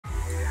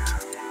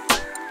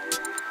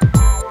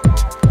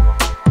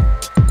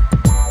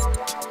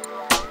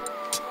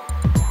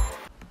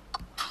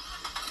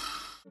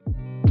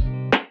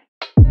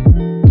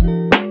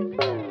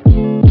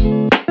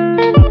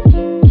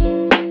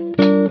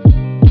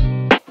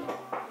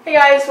Hey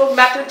guys, welcome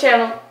back to the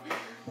channel.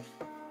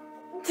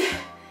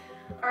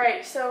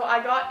 Alright, so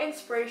I got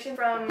inspiration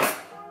from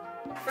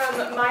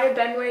Maya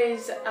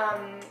Benway's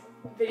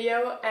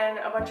video and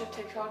a bunch of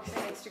TikToks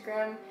and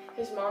Instagram.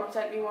 His mom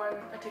sent me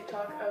a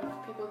TikTok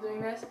of people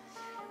doing this,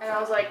 and I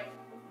was like,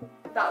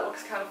 that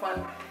looks kind of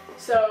fun.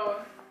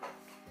 So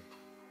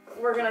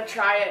we're gonna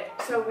try it.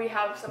 So we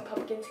have some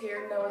pumpkins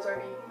here. Noah's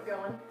already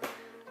going,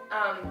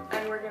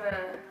 and we're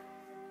gonna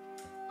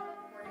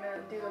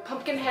do the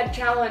pumpkin head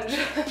challenge.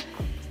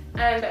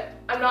 And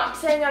I'm not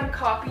saying I'm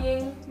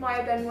copying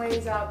Maya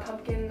Benway's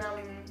pumpkin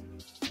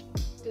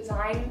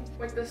design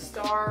with the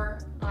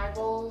star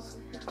eyeballs.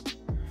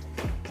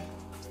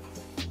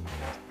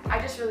 I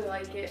just really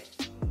like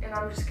it, and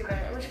I'm just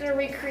gonna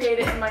recreate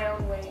it in my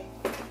own way.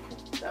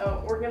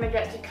 So we're gonna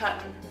get to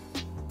cutting,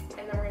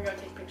 and then we're gonna go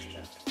take pictures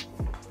of it.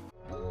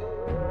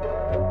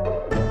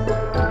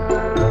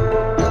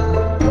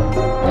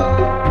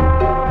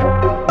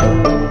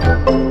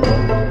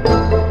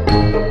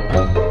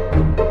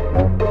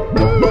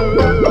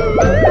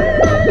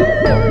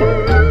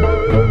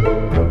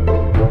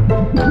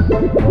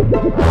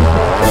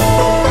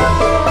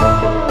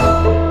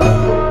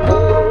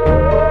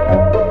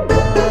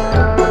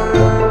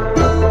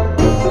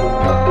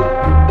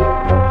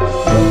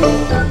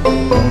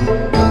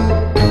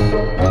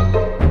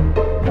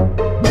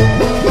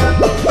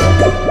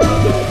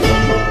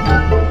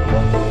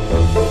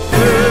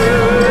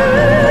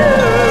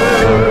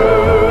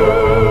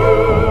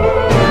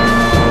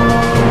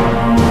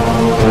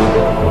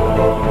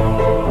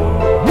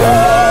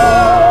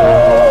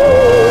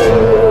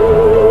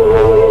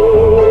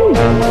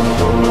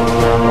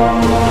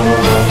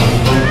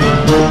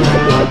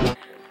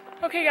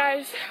 Okay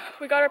guys,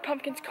 we got our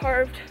pumpkins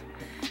carved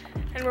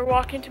and we're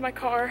walking to my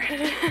car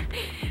and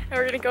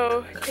we're gonna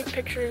go take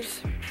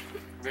pictures.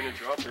 We're gonna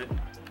drop it.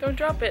 Don't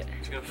drop it.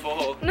 It's gonna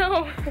fall.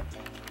 No.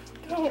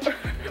 Don't. You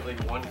got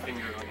like one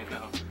finger on it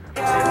now.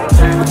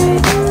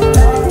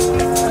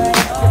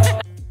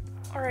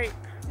 Alright,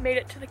 made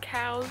it to the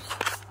cows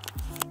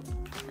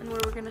and where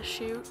we're gonna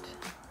shoot.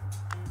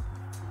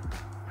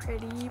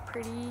 Pretty.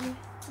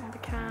 And the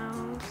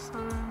cows,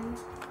 sun.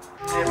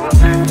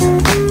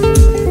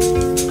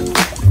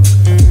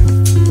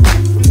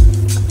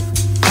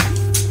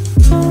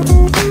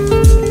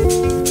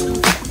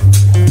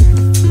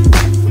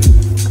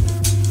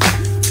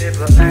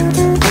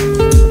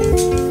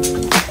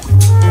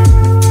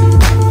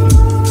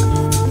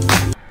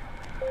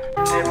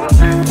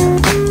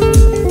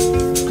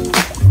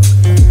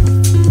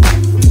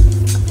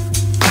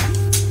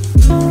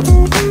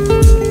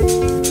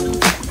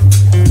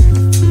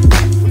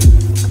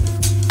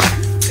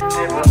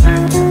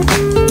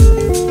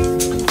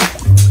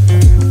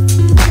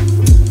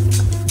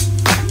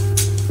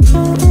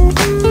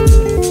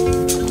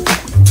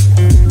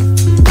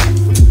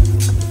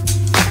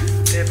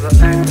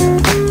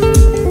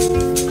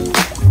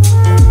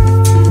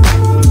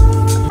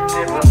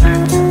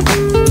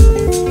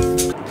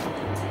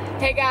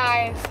 Hey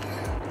guys,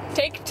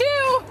 take two!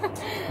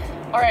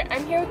 Alright,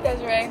 I'm here with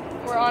Desiree.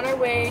 We're on our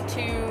way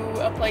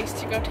to a place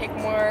to go take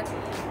more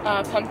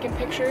pumpkin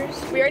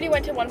pictures. We already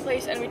went to one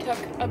place and we took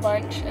a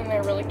bunch and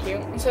they're really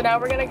cute. So now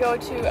we're gonna go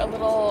to a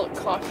little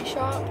coffee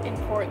shop in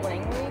Fort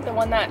Langley, the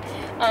one that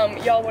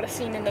y'all would have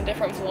seen in the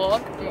different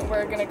vlog.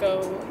 We're gonna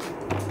go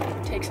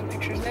take some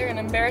pictures there and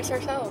embarrass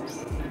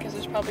ourselves because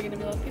there's probably gonna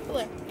be a lot of people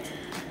there.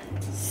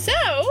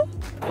 So,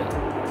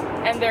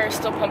 and there's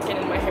still pumpkin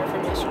in my hair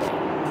from yesterday.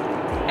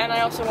 And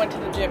I also went to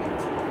the gym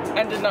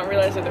and did not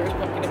realize that there was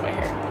pumpkin in my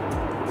hair.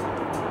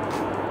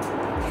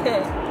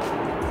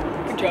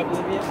 Good job,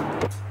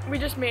 Olivia. We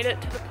just made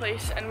it to the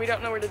place and we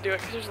don't know where to do it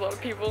because there's a lot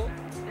of people.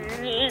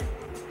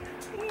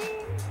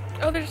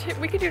 Oh,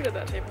 we could do it at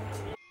that table.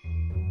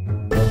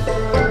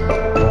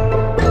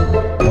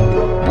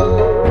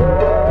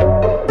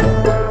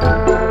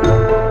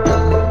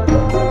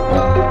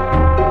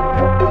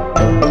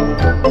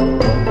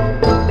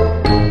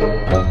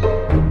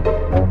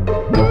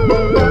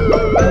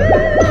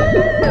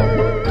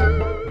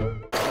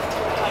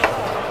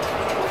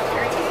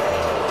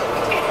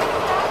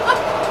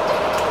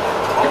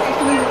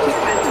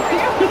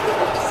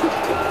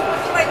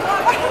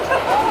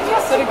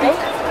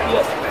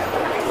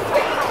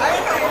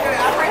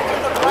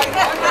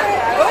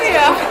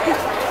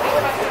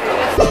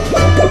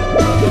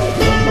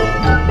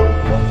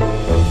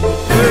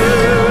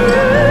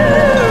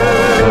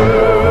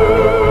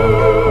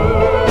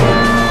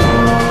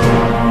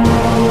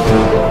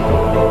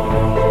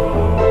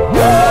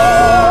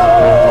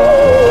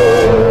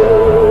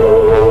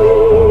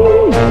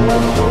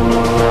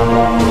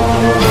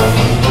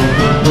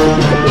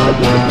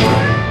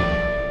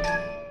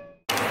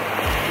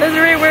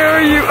 Desiree, where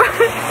are you?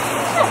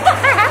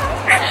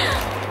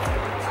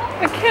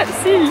 I can't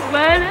see.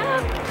 What?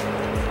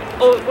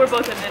 Oh, we're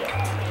both in it.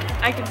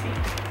 I can see.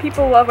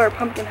 People love our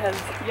pumpkin heads.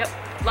 Yep.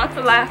 Lots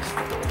of laughs.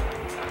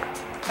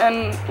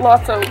 And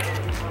lots of...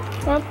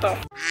 What the?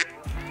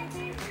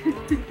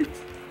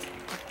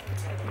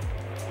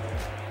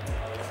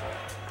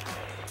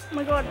 Oh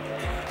my god.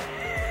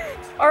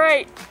 All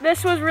right,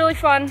 this was really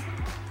fun.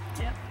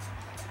 Yep.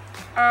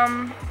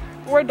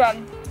 We're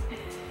done.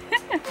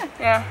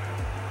 Yeah.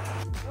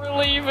 We're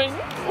leaving.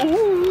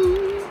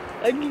 Ooh.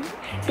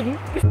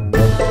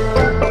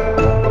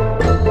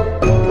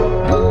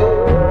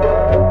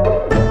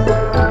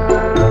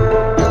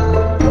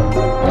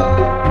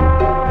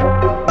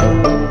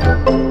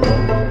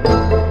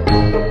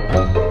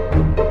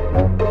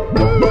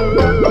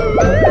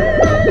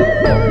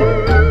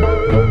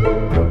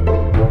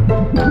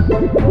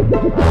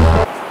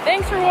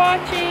 Thanks for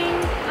watching.